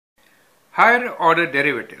Higher order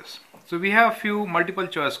derivatives. So we have a few multiple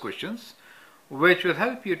choice questions which will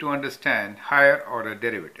help you to understand higher order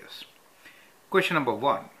derivatives. Question number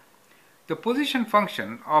 1. The position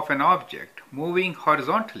function of an object moving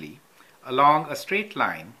horizontally along a straight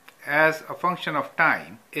line as a function of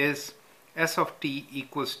time is s of t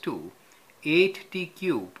equals to 8t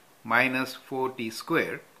cubed minus 4t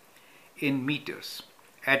squared in meters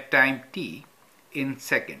at time t in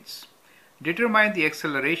seconds. Determine the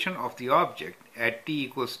acceleration of the object at t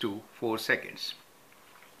equals to 4 seconds.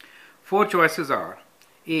 Four choices are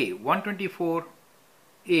A. 184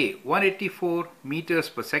 meters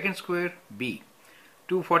per second square, B.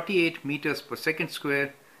 248 meters per second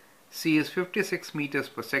square, C is 56 meters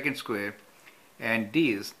per second square, and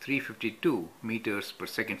D is 352 meters per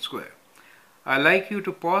second square. I'd like you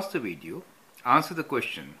to pause the video, answer the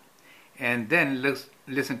question, and then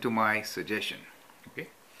listen to my suggestion. Okay?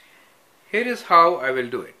 Here is how I will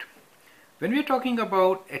do it. When we're talking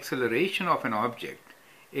about acceleration of an object,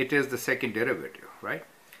 it is the second derivative, right?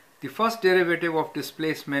 The first derivative of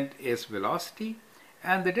displacement is velocity,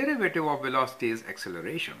 and the derivative of velocity is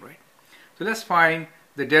acceleration, right? So let's find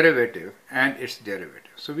the derivative and its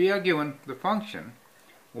derivative. So we are given the function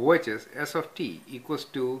which is s of t equals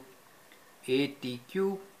to 8t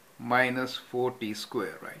cubed minus 4t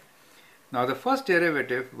squared, right? Now the first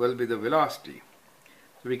derivative will be the velocity.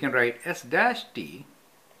 So we can write s dash t,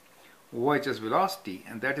 which is velocity,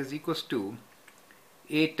 and that is equals to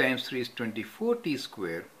 8 times 3 is 24t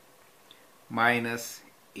squared minus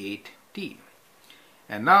 8t.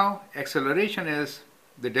 And now acceleration is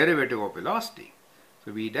the derivative of velocity.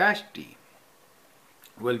 So v dash t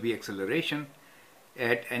will be acceleration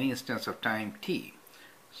at any instance of time t.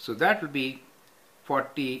 So that will be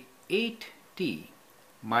 48t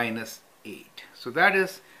minus 8. So that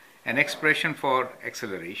is an expression for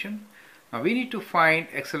acceleration. Now we need to find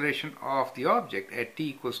acceleration of the object at t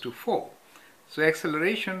equals to 4. So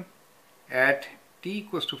acceleration at t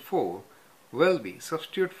equals to 4 will be,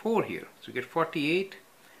 substitute 4 here. So you get 48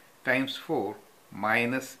 times 4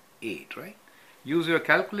 minus 8, right? Use your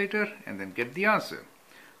calculator and then get the answer.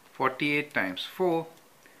 48 times 4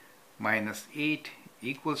 minus 8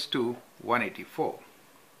 equals to 184.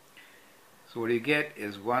 So what you get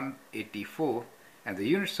is 184, and the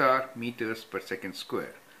units are meters per second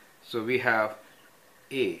square. So we have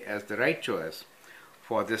A as the right choice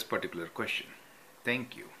for this particular question.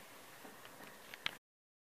 Thank you.